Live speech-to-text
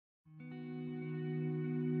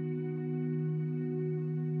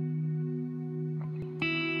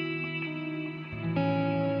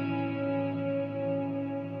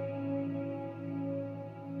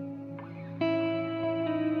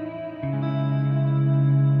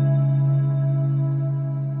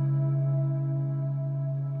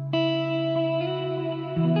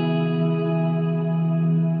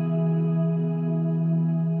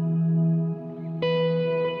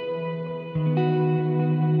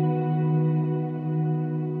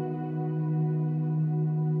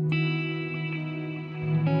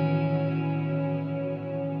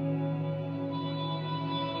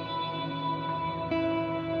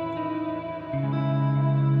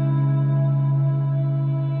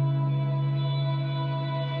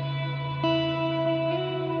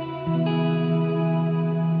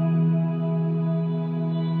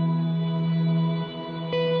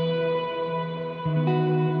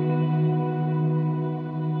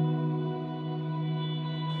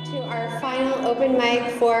open mic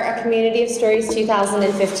for A Community of Stories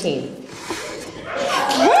 2015.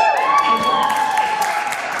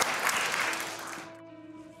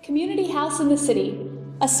 Community house in the city,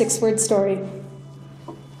 a 6-word story.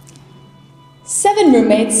 7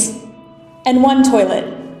 roommates and 1 toilet.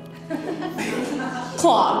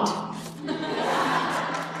 Clogged.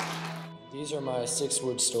 These are my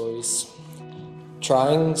 6-word stories.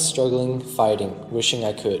 Trying, struggling, fighting, wishing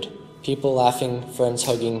I could. People laughing, friends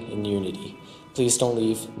hugging in unity. Please don't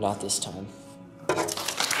leave, not this time. These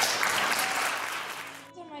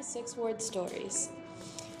are my 6-word stories.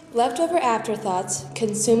 Leftover afterthoughts,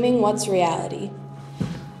 consuming what's reality.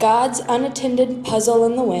 God's unattended puzzle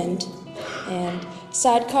in the wind. And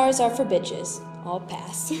sidecars are for bitches. All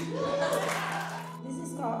pass. This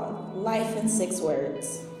is called Life in 6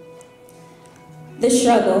 Words. The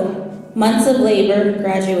struggle, months of labor,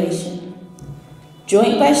 graduation.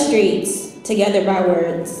 Joined by streets, together by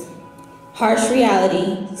words. Harsh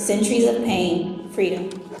reality, centuries of pain, freedom.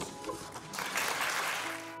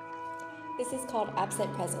 This is called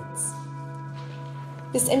Absent Presence.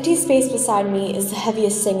 This empty space beside me is the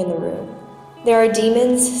heaviest thing in the room. There are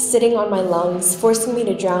demons sitting on my lungs, forcing me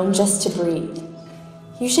to drown just to breathe.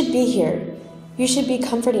 You should be here. You should be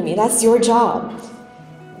comforting me. That's your job.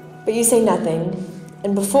 But you say nothing.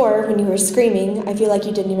 And before, when you were screaming, I feel like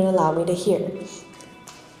you didn't even allow me to hear.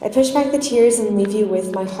 I push back the tears and leave you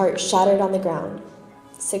with my heart shattered on the ground,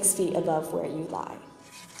 6 feet above where you lie.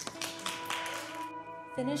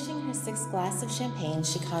 Finishing her 6th glass of champagne,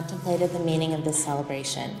 she contemplated the meaning of this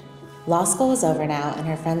celebration. Law school was over now, and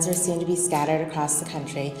her friends were soon to be scattered across the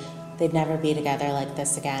country. They'd never be together like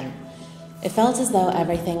this again. It felt as though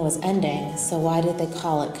everything was ending, so why did they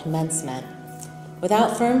call it commencement?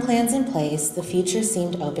 Without firm plans in place, the future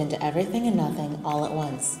seemed open to everything and nothing all at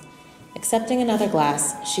once. Accepting another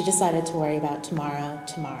glass, she decided to worry about tomorrow.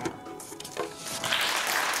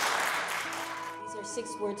 These are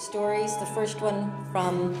 6-word stories. The first one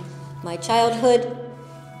from my childhood.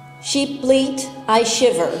 Sheep bleat, I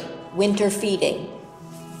shiver, winter feeding.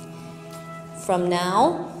 From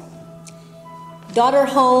now. Daughter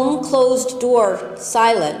home, closed door,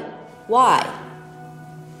 silent. Why?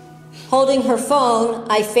 Holding her phone,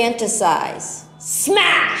 I fantasize.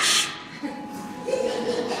 Smash!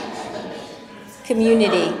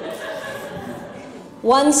 Community.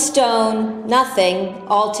 1 stone, nothing,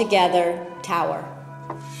 all together, tower.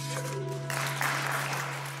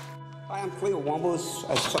 Hi, I'm Cleo Wambos.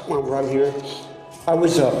 I stuck my right here. I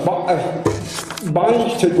was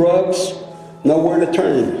bondage to drugs, nowhere to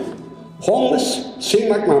turn. Homeless, seemed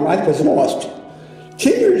like my life was lost.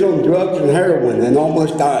 10 years on drugs and heroin and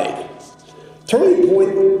almost died. Turning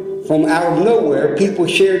point, from out of nowhere, people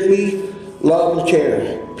shared me love and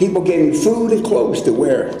care. People gave me food and clothes to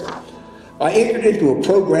wear. I entered into a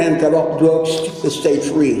program, got off drugs to stay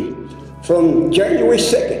free. From January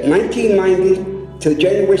 2nd, 1990 to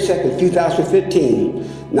January 2nd,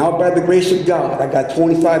 2015. Now by the grace of God, I got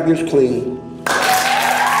 25 years clean.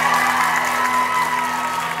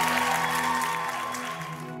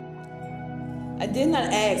 I did not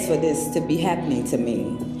ask for this to be happening to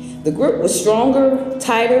me. The grip was stronger,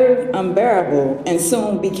 tighter, unbearable, and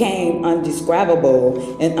soon became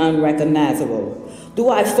undescribable and unrecognizable. Do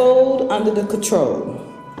I fold under the control?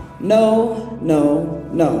 No, no,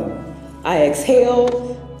 no. I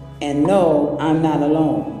exhale, and no, I'm not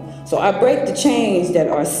alone. So I break the chains that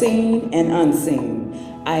are seen and unseen.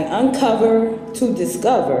 I uncover to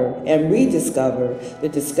discover and rediscover the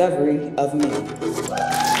discovery of me.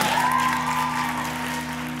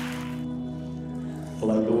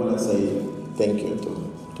 Well, I do want to say thank you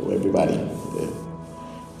to everybody,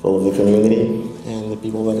 all of the community and the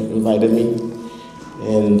people that invited me.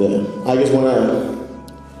 And I just want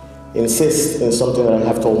to insist in something that I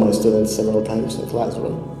have told my students several times in the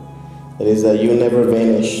classroom. That is that you never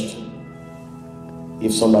vanished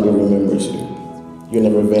if somebody remembers you. You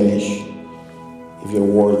never vanish if your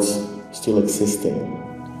words still existing.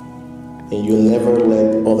 And you never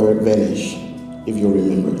let others vanish if you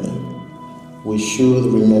remember them. We should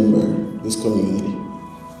remember this community,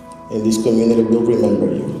 and this community will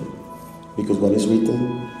remember you, because what is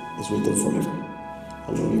written forever.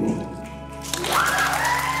 I love you all.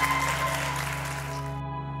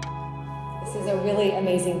 This is a really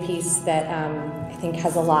amazing piece that I think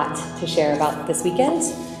has a lot to share about this weekend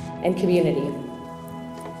and community.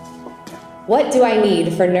 What do I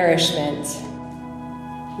need for nourishment?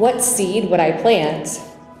 What seed would I plant?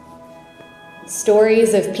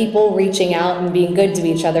 Stories of people reaching out and being good to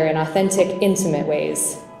each other in authentic, intimate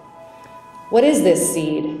ways. What is this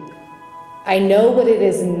seed? I know what it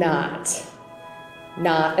is not.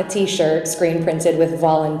 Not a t-shirt screen printed with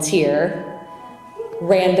volunteer.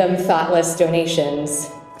 random thoughtless donations,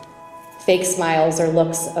 fake smiles or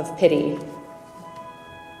looks of pity.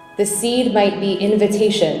 The seed might be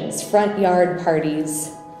invitations, front yard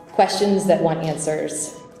parties, questions that want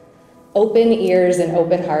answers. Open ears and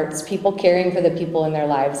open hearts, people caring for the people in their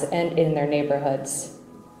lives and in their neighborhoods.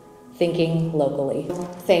 Thinking locally.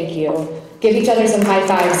 Thank you. Give each other some high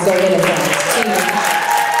fives, go in advance.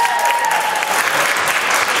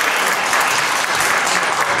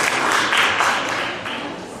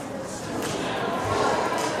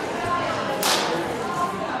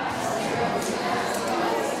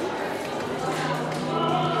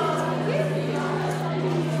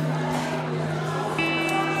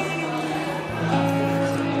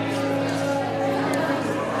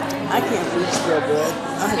 I can't reach real good.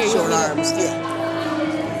 I have short arms.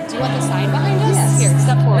 Yeah. Do you want the sign behind us? Yes. Here,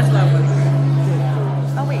 step forward. That's lovely.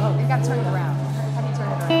 Oh wait, you gotta turn it around.